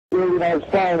and I was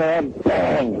flying around,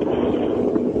 bang!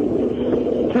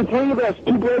 To three of us,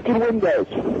 two broken windows.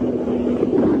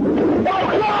 Oh,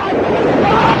 God!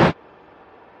 Ah!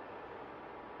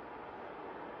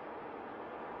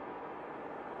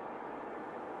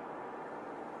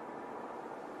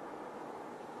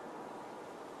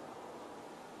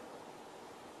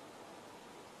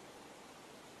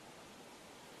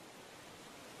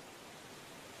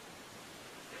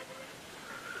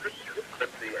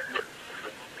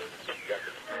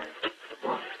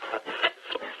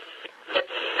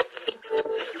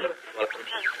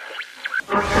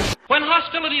 When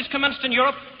hostilities commenced in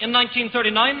Europe in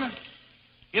 1939,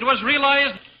 it was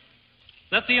realized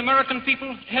that the American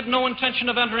people had no intention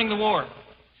of entering the war.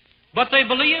 But they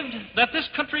believed that this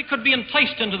country could be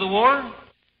enticed into the war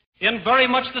in very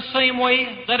much the same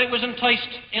way that it was enticed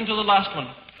into the last one.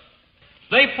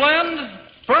 They planned,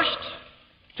 first,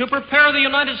 to prepare the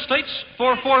United States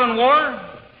for foreign war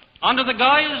under the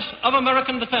guise of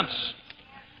American defense.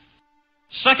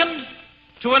 Second,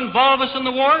 to involve us in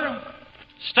the war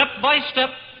step by step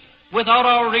without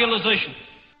our realization.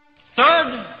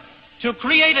 Third, to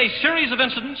create a series of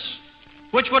incidents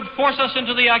which would force us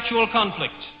into the actual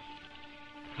conflict.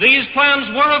 These plans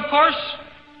were, of course,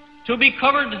 to be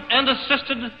covered and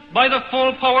assisted by the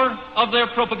full power of their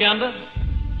propaganda.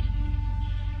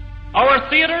 Our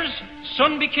theaters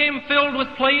soon became filled with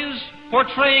plays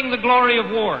portraying the glory of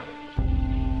war.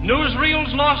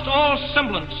 Newsreels lost all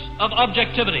semblance of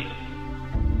objectivity,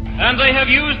 and they have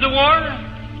used the war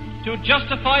to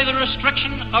justify the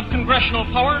restriction of congressional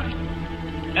power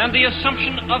and the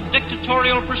assumption of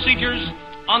dictatorial procedures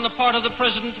on the part of the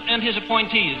President and his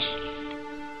appointees.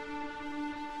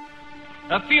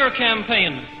 A fear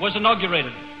campaign was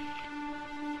inaugurated.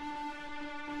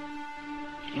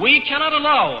 We cannot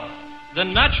allow the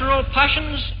natural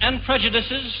passions and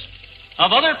prejudices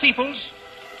of other peoples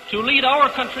to lead our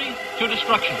country to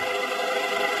destruction.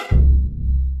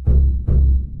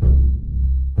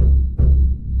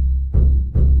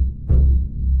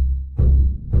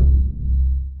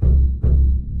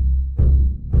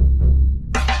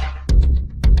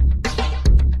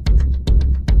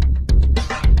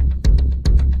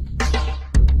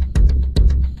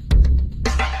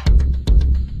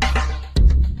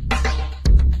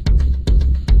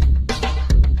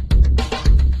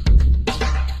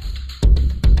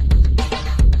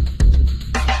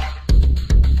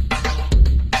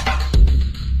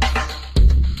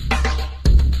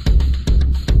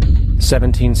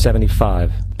 In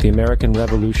 1775, the American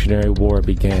Revolutionary War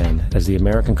began as the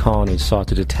American colonies sought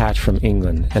to detach from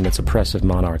England and its oppressive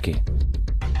monarchy.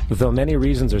 Though many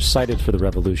reasons are cited for the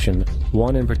revolution,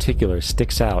 one in particular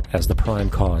sticks out as the prime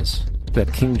cause: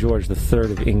 that King George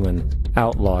III of England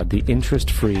outlawed the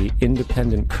interest-free,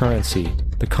 independent currency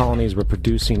the colonies were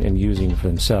producing and using for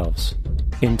themselves,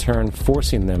 in turn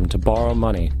forcing them to borrow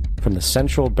money from the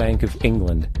Central Bank of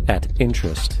England at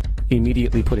interest,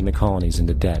 immediately putting the colonies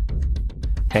into debt.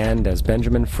 And, as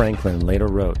Benjamin Franklin later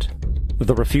wrote,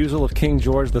 the refusal of King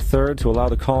George III to allow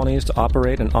the colonies to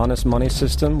operate an honest money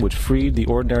system which freed the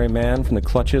ordinary man from the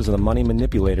clutches of the money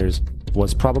manipulators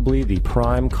was probably the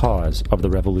prime cause of the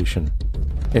revolution.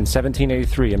 In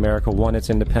 1783, America won its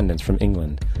independence from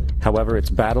England. However, its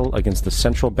battle against the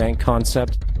central bank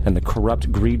concept and the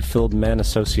corrupt, greed-filled men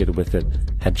associated with it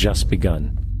had just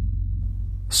begun.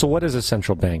 So what is a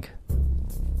central bank?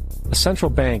 A central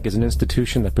bank is an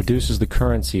institution that produces the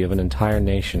currency of an entire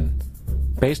nation.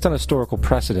 Based on historical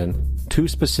precedent, two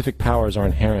specific powers are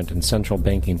inherent in central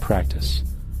banking practice: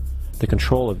 the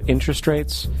control of interest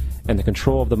rates and the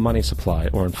control of the money supply,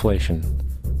 or inflation.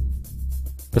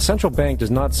 The central bank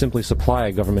does not simply supply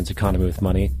a government's economy with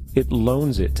money, it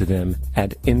loans it to them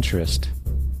at interest.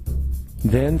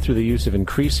 Then, through the use of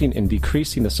increasing and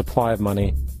decreasing the supply of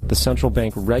money, the central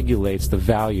bank regulates the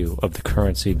value of the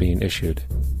currency being issued.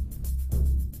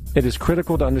 It is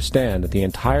critical to understand that the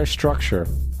entire structure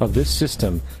of this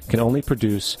system can only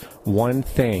produce one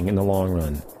thing in the long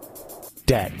run: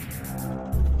 debt.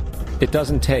 It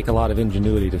doesn't take a lot of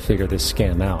ingenuity to figure this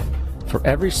scam out. For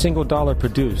every single dollar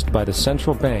produced by the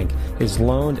central bank is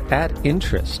loaned at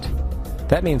interest.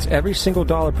 That means every single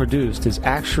dollar produced is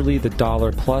actually the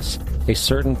dollar plus a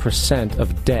certain percent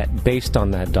of debt based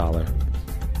on that dollar.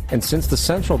 And since the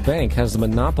central bank has the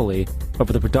monopoly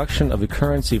over the production of the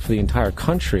currency for the entire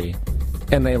country,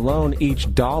 and they loan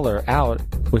each dollar out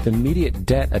with immediate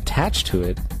debt attached to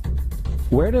it,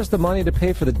 where does the money to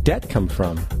pay for the debt come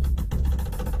from?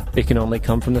 It can only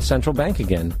come from the central bank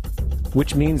again,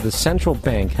 which means the central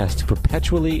bank has to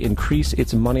perpetually increase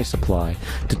its money supply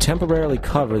to temporarily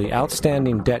cover the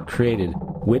outstanding debt created,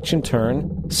 which in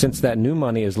turn, since that new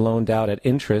money is loaned out at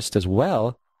interest as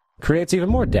well, creates even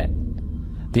more debt.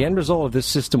 The end result of this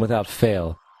system without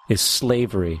fail is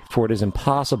slavery, for it is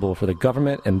impossible for the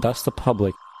government and thus the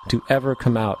public to ever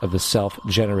come out of the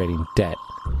self-generating debt.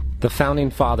 The founding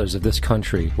fathers of this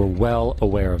country were well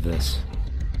aware of this.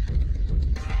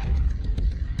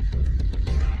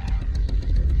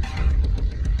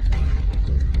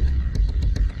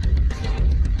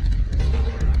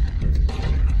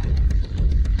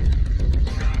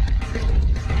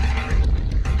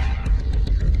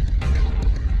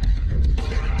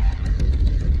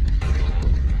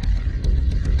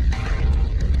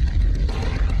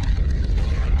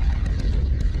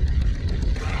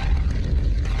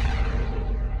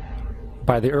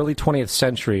 By the early 20th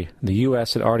century, the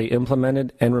U.S. had already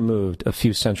implemented and removed a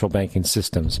few central banking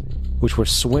systems, which were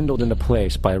swindled into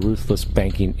place by ruthless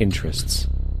banking interests.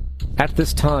 At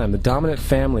this time, the dominant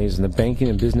families in the banking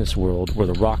and business world were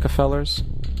the Rockefellers,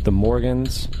 the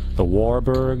Morgans, the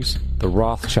Warburgs, the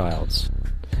Rothschilds.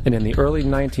 And in the early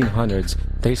 1900s,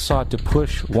 they sought to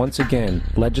push, once again,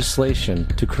 legislation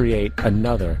to create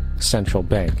another central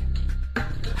bank.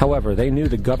 However, they knew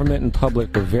the government and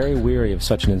public were very weary of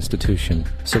such an institution,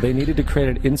 so they needed to create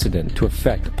an incident to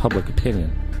affect public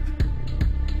opinion.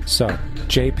 So,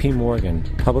 J.P. Morgan,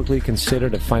 publicly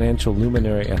considered a financial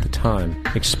luminary at the time,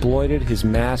 exploited his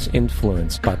mass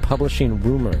influence by publishing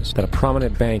rumors that a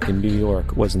prominent bank in New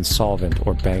York was insolvent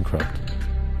or bankrupt.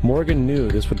 Morgan knew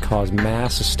this would cause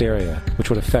mass hysteria,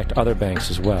 which would affect other banks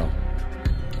as well.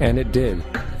 And it did.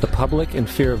 The public, in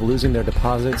fear of losing their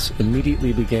deposits,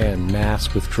 immediately began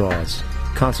mass withdrawals.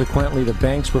 Consequently, the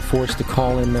banks were forced to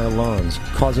call in their loans,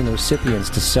 causing the recipients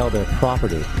to sell their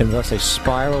property, and thus a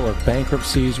spiral of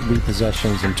bankruptcies,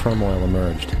 repossessions, and turmoil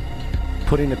emerged.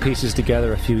 Putting the pieces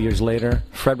together a few years later,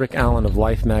 Frederick Allen of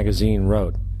Life magazine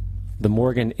wrote, "The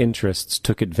Morgan interests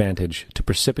took advantage to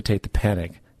precipitate the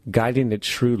panic, guiding it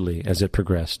shrewdly as it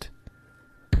progressed."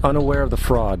 Unaware of the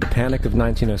fraud, the Panic of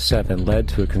 1907 led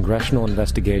to a congressional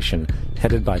investigation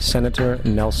headed by Senator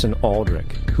Nelson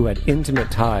Aldrich, who had intimate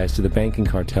ties to the banking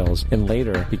cartels and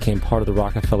later became part of the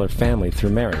Rockefeller family through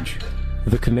marriage.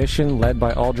 The commission, led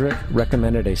by Aldrich,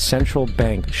 recommended a central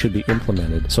bank should be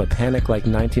implemented so a panic like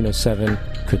 1907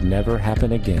 could never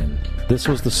happen again. This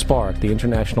was the spark the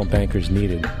international bankers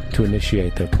needed to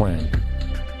initiate their plan.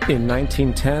 In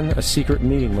 1910, a secret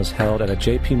meeting was held at a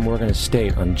J.P. Morgan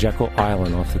estate on Jekyll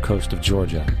Island off the coast of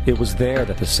Georgia. It was there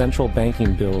that the central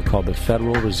banking bill called the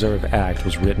Federal Reserve Act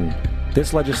was written.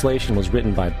 This legislation was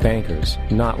written by bankers,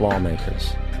 not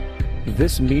lawmakers.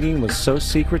 This meeting was so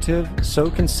secretive,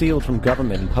 so concealed from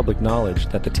government and public knowledge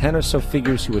that the 10 or so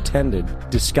figures who attended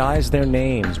disguised their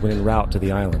names when en route to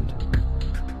the island.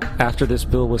 After this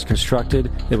bill was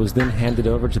constructed, it was then handed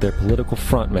over to their political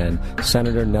frontman,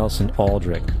 Senator Nelson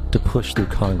Aldrich, to push through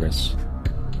Congress.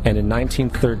 And in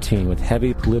 1913, with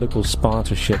heavy political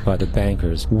sponsorship by the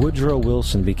bankers, Woodrow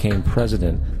Wilson became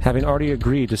president, having already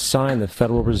agreed to sign the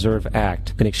Federal Reserve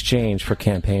Act in exchange for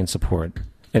campaign support.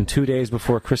 And 2 days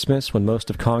before Christmas, when most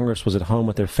of Congress was at home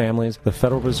with their families, the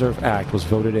Federal Reserve Act was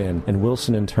voted in, and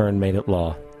Wilson in turn made it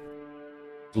law.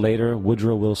 Later,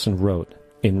 Woodrow Wilson wrote,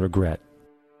 in regret,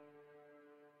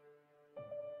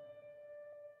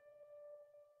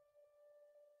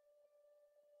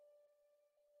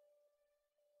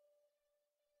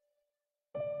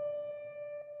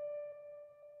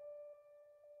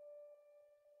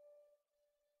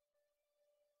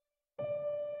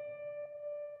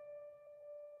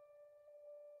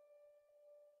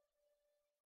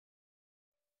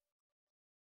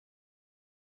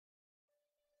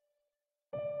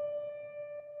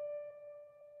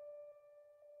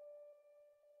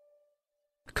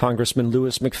 Congressman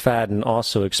Louis McFadden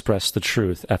also expressed the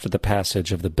truth after the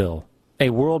passage of the bill.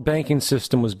 A world banking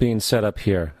system was being set up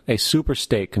here, a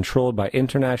superstate controlled by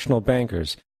international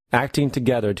bankers, acting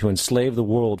together to enslave the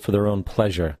world for their own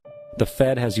pleasure. The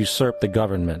Fed has usurped the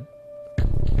government.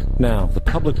 Now, the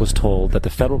public was told that the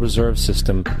Federal Reserve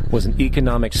System was an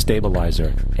economic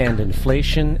stabilizer, and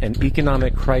inflation and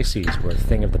economic crises were a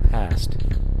thing of the past.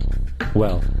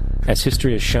 Well, as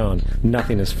history has shown,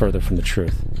 nothing is further from the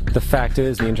truth. The fact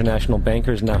is, the international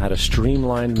bankers now had a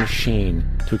streamlined machine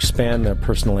to expand their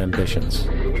personal ambitions.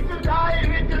 It's alive!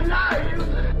 It's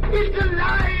alive! It's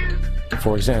alive!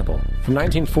 For example, from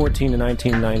 1914 to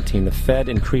 1919, the Fed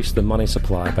increased the money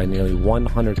supply by nearly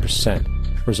 100%,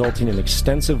 resulting in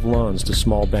extensive loans to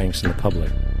small banks and the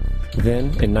public. Then,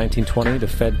 in 1920, the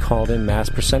Fed called in mass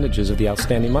percentages of the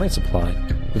outstanding money supply,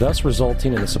 thus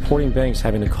resulting in the supporting banks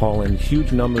having to call in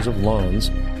huge numbers of loans,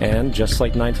 and, just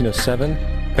like 1907,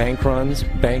 bank runs,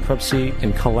 bankruptcy,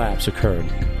 and collapse occurred.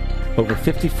 over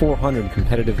 5,400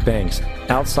 competitive banks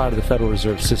outside of the Federal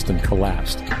Reserve System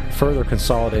collapsed, further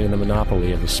consolidating the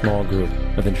monopoly of a small group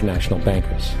of international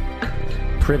bankers.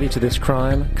 Privy to this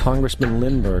crime, Congressman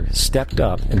Lindbergh stepped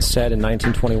up and said in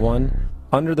 1921,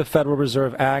 "Under the Federal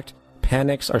Reserve Act,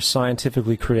 panics are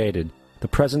scientifically created. The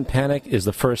present panic is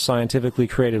the first scientifically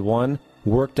created one,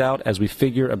 worked out as we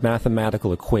figure a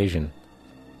mathematical equation."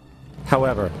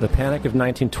 However, the panic of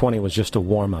 1920 was just a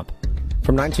warm-up.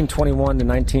 From 1921 to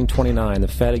 1929, the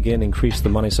Fed again increased the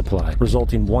money supply,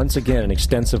 resulting once again in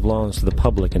extensive loans to the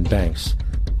public and banks.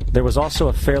 There was also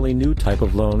a fairly new type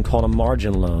of loan called a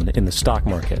margin loan in the stock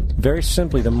market. Very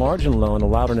simply, the margin loan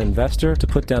allowed an investor to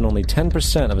put down only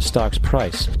 10% of a stock's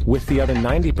price, with the other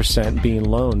 90% being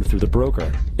loaned through the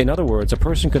broker. In other words, a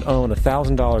person could own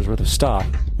 $1,000 worth of stock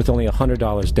with only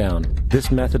 $100 down.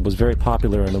 This method was very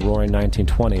popular in the roaring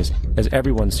 1920s, as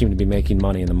everyone seemed to be making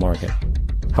money in the market.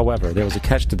 However, there was a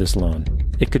catch to this loan.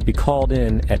 It could be called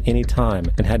in at any time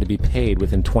and had to be paid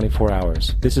within 24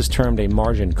 hours. This is termed a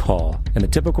margin call, and the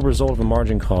typical result of a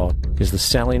margin call is the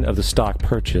selling of the stock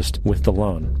purchased with the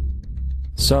loan.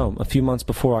 So, a few months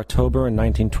before October in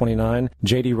 1929,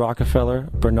 J.D. Rockefeller,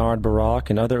 Bernard Baruch,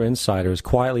 and other insiders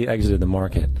quietly exited the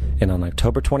market, and on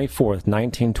October 24th,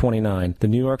 1929, the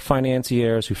New York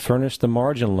financiers who furnished the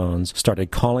margin loans started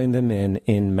calling them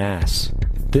in masse.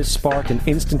 This sparked an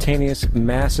instantaneous,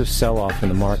 massive sell-off in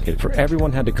the market, for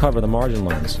everyone had to cover the margin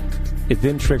loans. It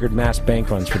then triggered mass bank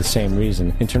runs for the same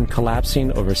reason, in turn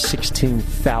collapsing over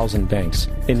 16,000 banks,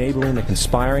 enabling the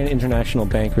conspiring international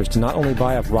bankers to not only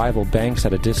buy up rival banks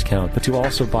at a discount, but to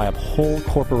also buy up whole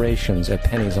corporations at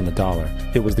pennies on the dollar.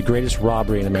 It was the greatest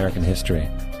robbery in American history.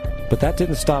 But that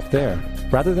didn't stop there.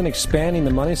 Rather than expanding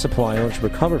the money supply in order to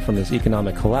recover from this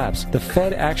economic collapse, the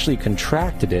Fed actually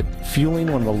contracted it,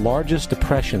 fueling one of the largest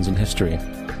depressions in history.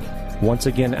 Once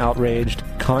again outraged,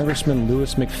 Congressman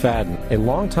Louis McFadden, a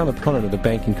longtime opponent of the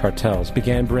banking cartels,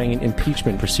 began bringing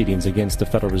impeachment proceedings against the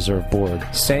Federal Reserve Board,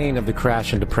 saying of the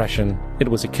crash and depression, "It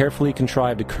was a carefully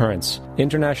contrived occurrence.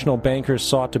 International bankers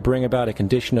sought to bring about a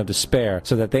condition of despair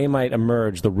so that they might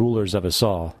emerge the rulers of us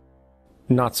all."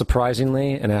 Not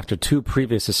surprisingly, and after 2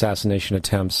 previous assassination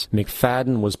attempts,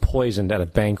 McFadden was poisoned at a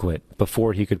banquet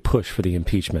before he could push for the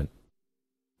impeachment.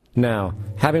 Now,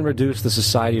 having reduced the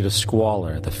society to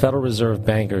squalor, the Federal Reserve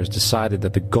bankers decided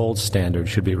that the gold standard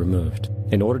should be removed.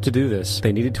 In order to do this,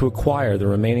 they needed to acquire the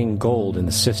remaining gold in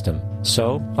the system.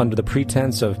 So, under the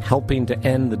pretense of helping to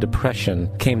end the Depression,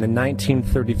 came the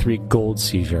 1933 gold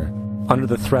seizure. Under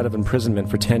the threat of imprisonment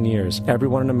for 10 years,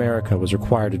 everyone in America was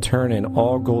required to turn in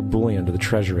all gold bullion to the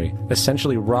Treasury,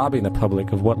 essentially robbing the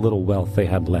public of what little wealth they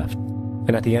had left.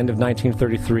 And at the end of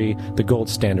 1933, the gold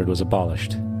standard was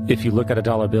abolished. If you look at a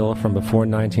dollar bill from before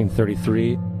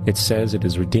 1933, it says it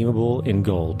is redeemable in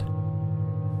gold.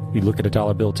 You look at a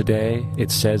dollar bill today,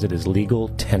 it says it is legal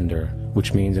tender,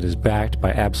 which means it is backed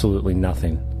by absolutely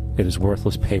nothing. It is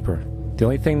worthless paper. The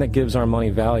only thing that gives our money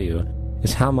value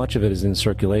is how much of it is in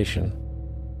circulation.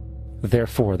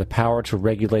 Therefore, the power to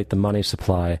regulate the money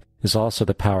supply is also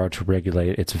the power to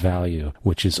regulate its value,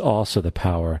 which is also the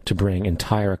power to bring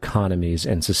entire economies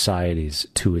and societies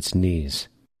to its knees.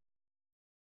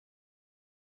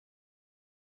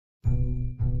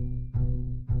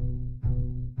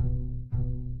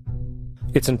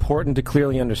 It's important to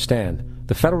clearly understand,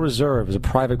 the Federal Reserve is a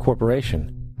private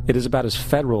corporation. It is about as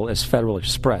Federal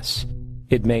Express.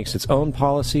 It makes its own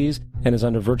policies and is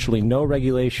under virtually no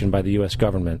regulation by the U.S.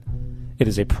 government. It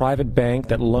is a private bank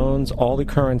that loans all the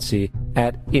currency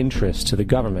at interest to the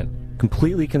government,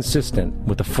 completely consistent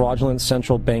with the fraudulent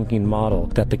central banking model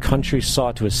that the country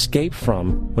sought to escape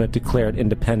from when it declared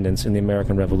independence in the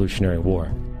American Revolutionary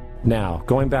War. Now,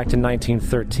 going back to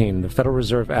 1913, the Federal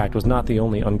Reserve Act was not the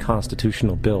only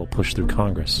unconstitutional bill pushed through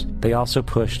Congress. They also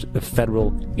pushed the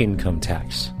federal income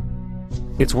tax.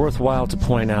 It's worthwhile to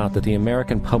point out that the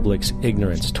American public's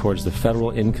ignorance towards the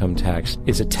federal income tax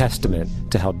is a testament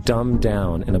to how dumbed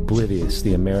down and oblivious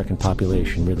the American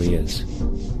population really is.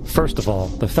 First of all,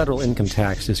 the federal income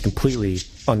tax is completely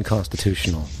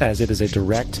unconstitutional, as it is a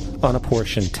direct,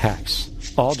 unapportioned tax.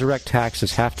 All direct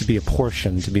taxes have to be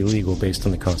apportioned to be legal based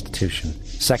on the Constitution.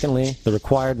 Secondly, the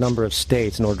required number of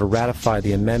states in order to ratify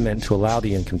the amendment to allow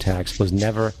the income tax was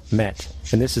never met,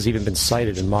 and this has even been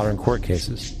cited in modern court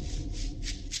cases.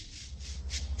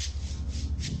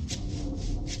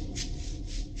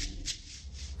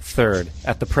 Third,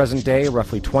 at the present day,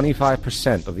 roughly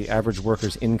 25% of the average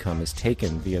worker's income is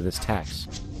taken via this tax.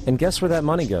 And guess where that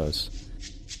money goes?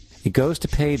 It goes to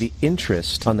pay the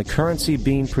interest on the currency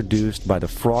being produced by the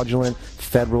fraudulent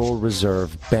Federal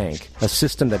Reserve Bank, a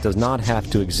system that does not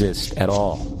have to exist at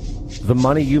all. The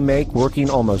money you make working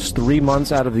almost 3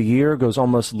 months out of the year goes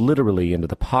almost literally into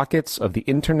the pockets of the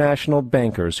international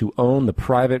bankers who own the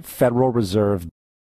private Federal Reserve